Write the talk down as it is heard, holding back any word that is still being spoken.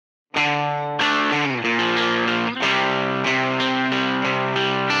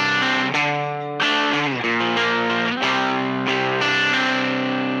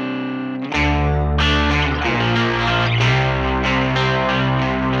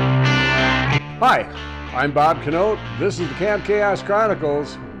Hi, I'm Bob Canote, this is the Camp Chaos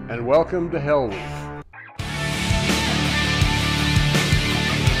Chronicles, and welcome to Hell Week.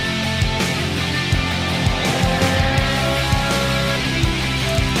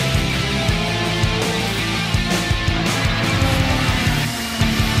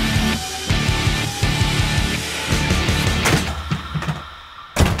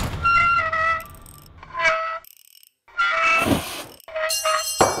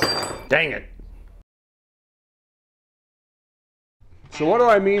 Dang it. So what do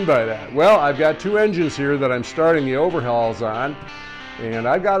I mean by that? Well, I've got two engines here that I'm starting the overhauls on, and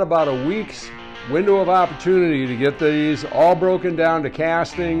I've got about a week's window of opportunity to get these all broken down to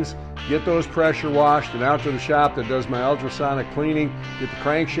castings, get those pressure washed and out to the shop that does my ultrasonic cleaning, get the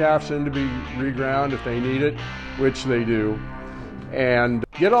crankshafts in to be reground if they need it, which they do, and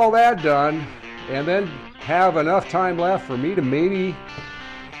get all that done, and then have enough time left for me to maybe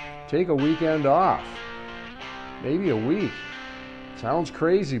take a weekend off. Maybe a week. Sounds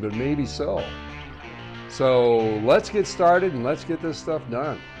crazy, but maybe so. So let's get started and let's get this stuff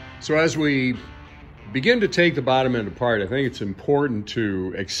done. So as we begin to take the bottom end apart, I think it's important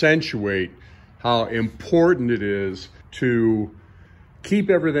to accentuate how important it is to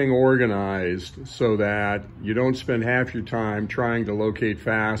keep everything organized so that you don't spend half your time trying to locate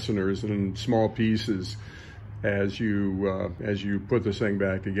fasteners in small pieces as you put this thing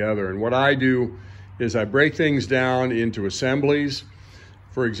back together. And what I do is I break things down into assemblies.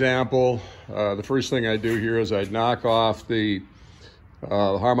 For example, the first thing I do here is I knock off the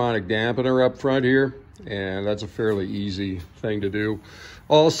Harmonic dampener up front here, and that's a fairly easy thing to do.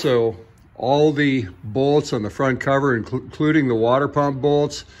 Also, all the bolts on the front cover, including the water pump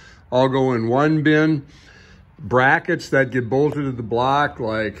bolts, all go in one bin. Brackets that get bolted to the block,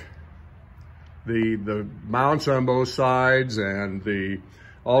 like the mounts on both sides and the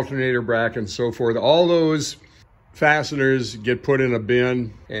alternator bracket and so forth, all those fasteners get put in a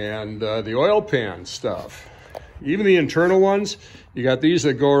bin. And the oil pan stuff, even the internal ones, you got these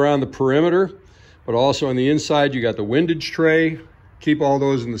that go around the perimeter, but also on the inside you got the windage tray. Keep all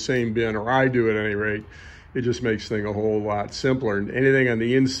those in the same bin, or I do at any rate. It just makes things a whole lot simpler. And anything on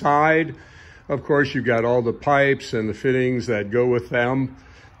the inside, of course, you've got all the pipes and the fittings that go with them.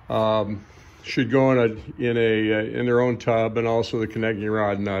 Should go in their own tub, and also the connecting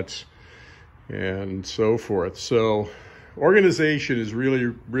rod nuts and so forth. So organization is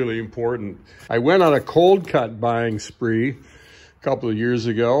really, really important. I went on a cold cut buying spree a couple of years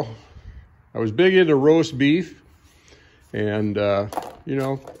ago. I was big into roast beef, and you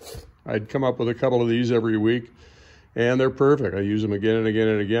know, I'd come up with a couple of these every week, and they're perfect. I use them again and again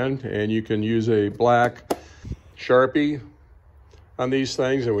and again. And you can use a black Sharpie on these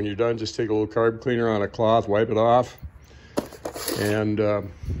things, and when you're done, just take a little carb cleaner on a cloth, wipe it off. And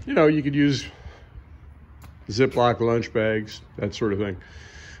you know, you could use Ziploc lunch bags, that sort of thing.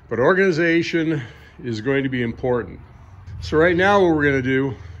 But organization is going to be important. So right now what we're going to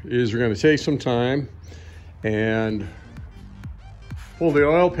do is we're going to take some time and pull the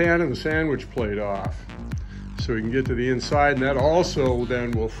oil pan and the sandwich plate off so we can get to the inside, and that also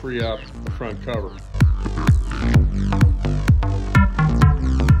then will free up the front cover.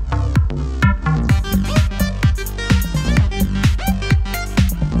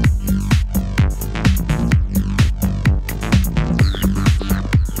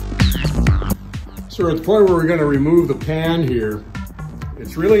 So at the point where we're going to remove the pan here,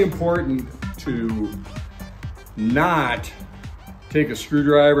 it's really important to not take a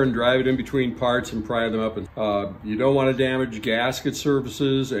screwdriver and drive it in between parts and pry them up. You don't want to damage gasket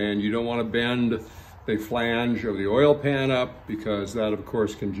surfaces, and you don't want to bend the flange of the oil pan up, because that of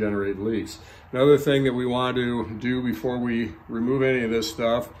course can generate leaks. Another thing that we want to do before we remove any of this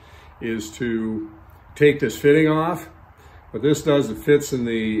stuff is to take this fitting off. What this does, it fits in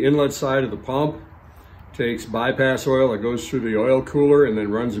the inlet side of the pump, takes bypass oil that goes through the oil cooler and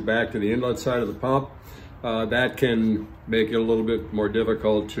then runs it back to the inlet side of the pump. That can make it a little bit more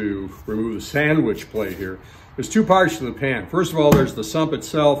difficult to remove the sandwich plate here. There's two parts to the pan. First of all, there's the sump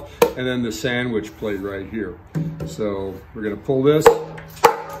itself, and then the sandwich plate right here. So we're going to pull this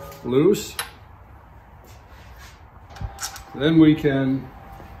loose. Then we can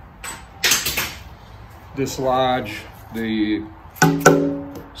dislodge the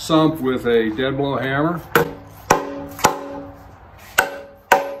sump with a dead blow hammer.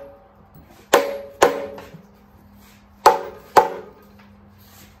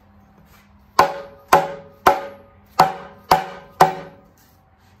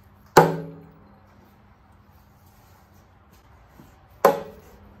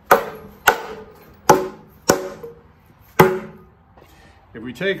 If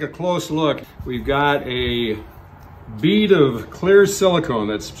we take a close look, we've got a bead of clear silicone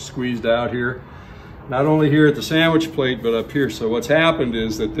that's squeezed out here. Not only here at the sandwich plate, but up here. So what's happened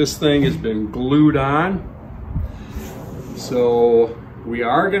is that this thing has been glued on. So we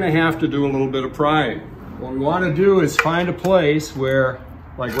are gonna have to do a little bit of prying. What we wanna do is find a place where,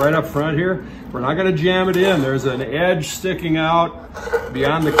 like right up front here, we're not gonna jam it in. There's an edge sticking out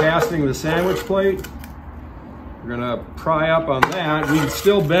beyond the casting of the sandwich plate. We're gonna pry up on that. We can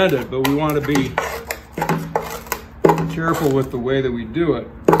still bend it, but we wanna be careful with the way that we do it.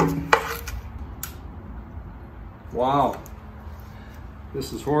 Wow,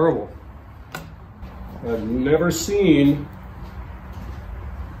 this is horrible. I've never seen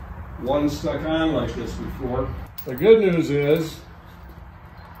one stuck on like this before. The good news is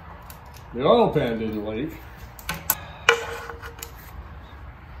the oil pan didn't leak.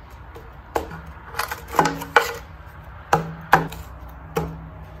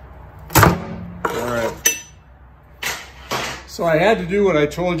 All right. So I had to do what I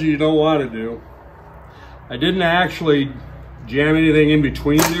told you don't want to do. I didn't actually jam anything in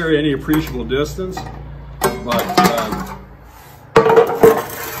between there, any appreciable distance, but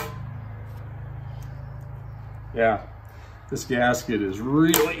yeah, this gasket is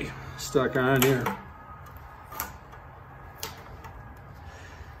really stuck on here.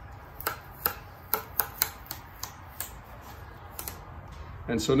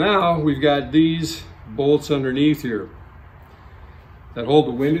 And so now we've got these bolts underneath here that hold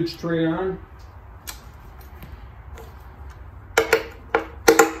the windage tray on.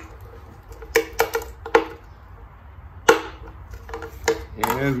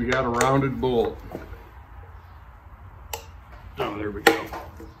 And we got a rounded bolt. Oh, there we go.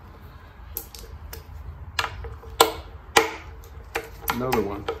 Another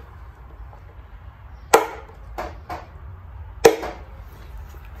one.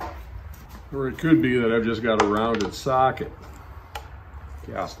 Or it could be that I've just got a rounded socket.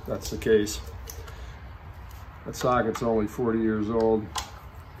 Yeah, that's the case. That socket's only 40 years old.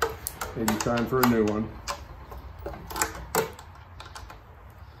 Maybe time for a new one.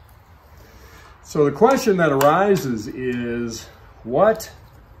 So the question that arises is, what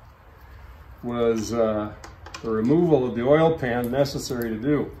was the removal of the oil pan necessary to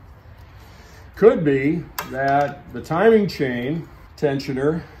do? Could be that the timing chain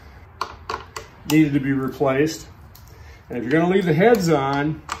tensioner needed to be replaced. And if you're going to leave the heads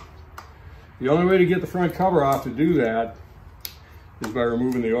on, the only way to get the front cover off to do that is by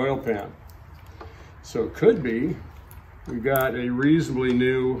removing the oil pan. So it could be we've got a reasonably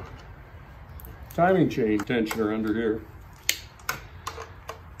new timing chain tensioner under here.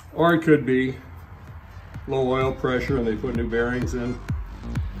 Or it could be low oil pressure and they put new bearings in.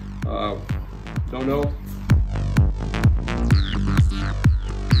 Don't know.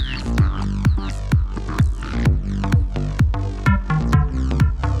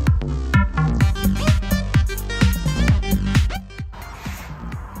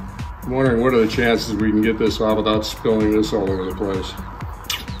 I'm wondering what are the chances we can get this off without spilling this all over the place.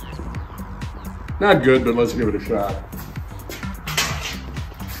 Not good, but let's give it a shot.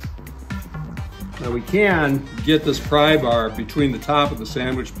 Now we can get this pry bar between the top of the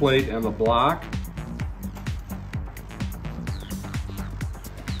sandwich plate and the block.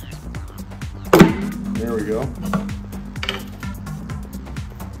 There we go.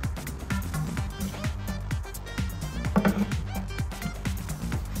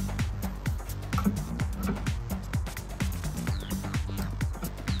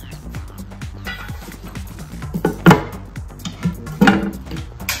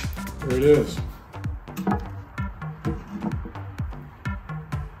 There it is.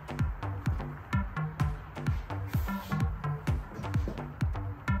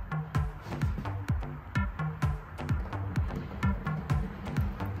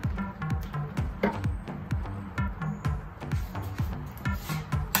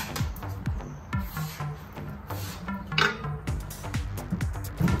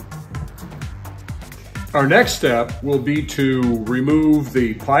 Our next step will be to remove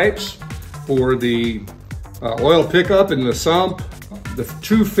the pipes for the oil pickup and the sump, the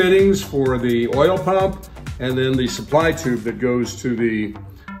two fittings for the oil pump, and then the supply tube that goes to the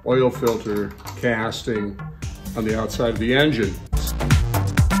oil filter casting on the outside of the engine.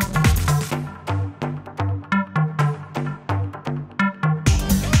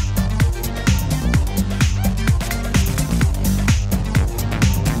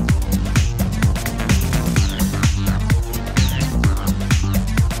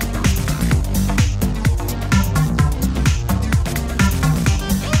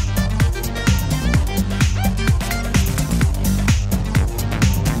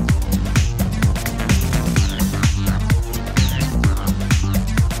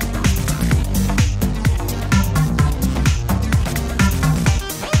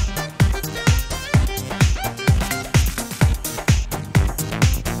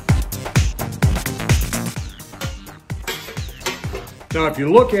 Now, if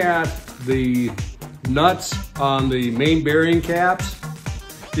you look at the nuts on the main bearing caps,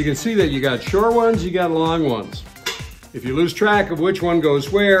 you can see that you got short ones, you got long ones. If you lose track of which one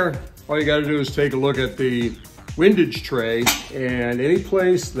goes where, all you got to do is take a look at the windage tray, and any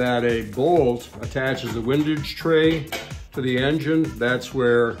place that a bolt attaches the windage tray to the engine, that's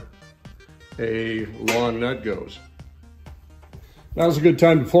where a long nut goes. Now's a good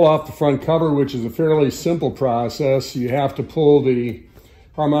time to pull off the front cover, which is a fairly simple process. You have to pull the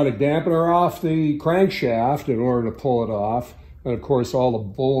harmonic dampener off the crankshaft in order to pull it off. And of course, all the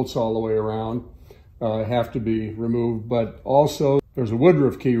bolts all the way around have to be removed. But also, there's a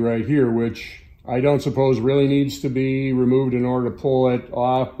woodruff key right here, which I don't suppose really needs to be removed in order to pull it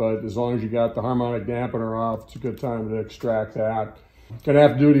off. But as long as you got the harmonic dampener off, it's a good time to extract that. Gonna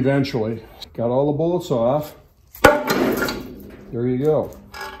have to do it eventually. Got all the bolts off. There you go.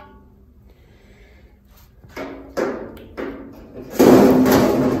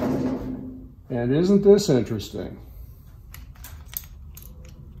 And isn't this interesting?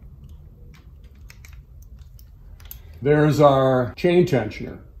 There's our chain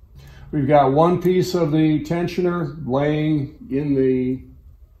tensioner. We've got one piece of the tensioner laying in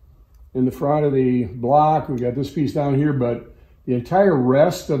the front of the block. We've got this piece down here, but the entire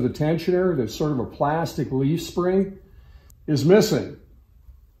rest of the tensioner, that's sort of a plastic leaf spring, is missing.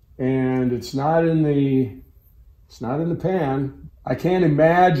 And it's not in the pan. I can't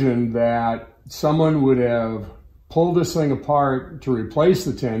imagine that someone would have pulled this thing apart to replace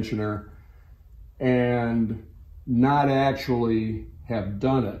the tensioner and not actually have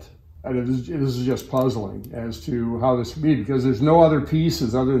done it. And this is just puzzling as to how this could be, because there's no other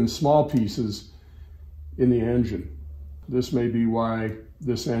pieces other than small pieces in the engine. This may be why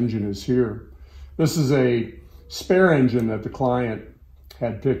this engine is here. This is a spare engine that the client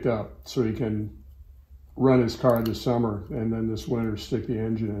had picked up so he can run his car this summer and then this winter stick the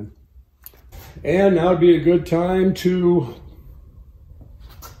engine in. And now would be a good time to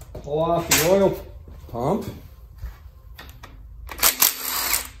pull off the oil pump.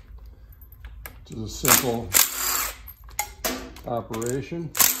 Which is a simple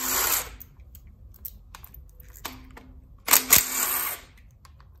operation.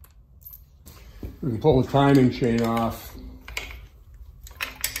 We can pull the timing chain off.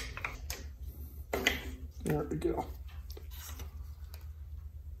 There we go.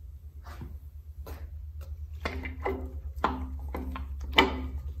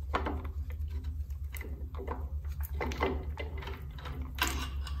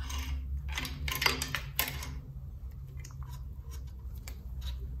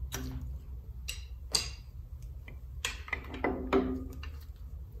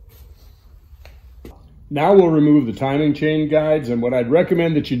 Now we'll remove the timing chain guides, and what I'd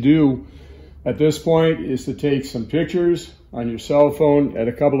recommend that you do at this point is to take some pictures on your cell phone at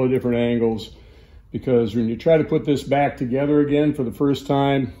a couple of different angles, because when you try to put this back together again for the first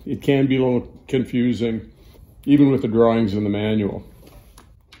time, it can be a little confusing, even with the drawings in the manual.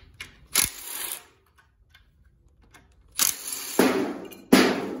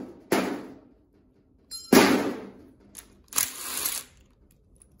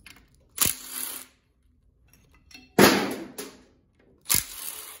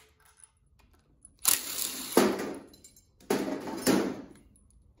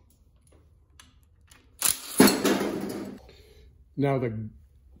 Now the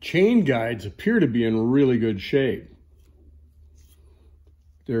chain guides appear to be in really good shape.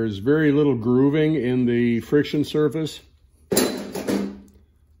 There's very little grooving in the friction surface.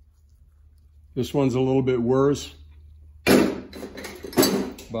 This one's a little bit worse.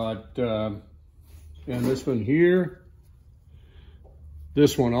 But, and this one here,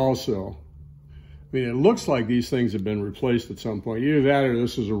 this one also. I mean, it looks like these things have been replaced at some point. Either that or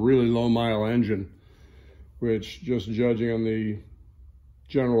this is a really low mile engine, which, just judging on the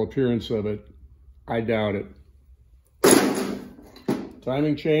general appearance of it, I doubt it.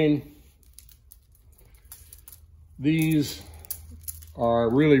 Timing chain. These are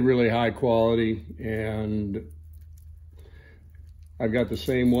really, really high quality, and I've got the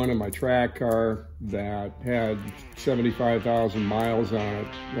same one in my track car that had 75,000 miles on it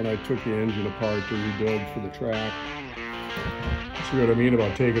when I took the engine apart to rebuild for the track. See what I mean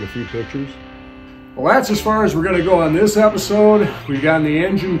about taking a few pictures? Well, that's as far as we're going to go on this episode. We've gotten the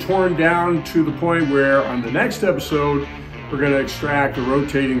engine torn down to the point where on the next episode, we're going to extract the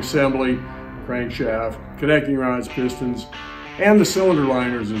rotating assembly, crankshaft, connecting rods, pistons, and the cylinder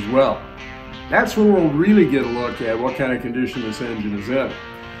liners as well. That's when we'll really get a look at what kind of condition this engine is in.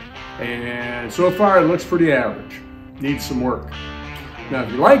 And so far, it looks pretty average. Needs some work. Now,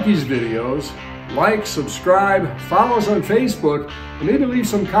 if you like these videos, like, subscribe, follow us on Facebook, and maybe leave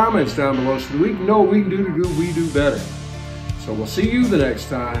some comments down below so that we can know what we can do to do better. So we'll see you the next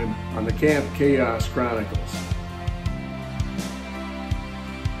time on the Camp Chaos Chronicles.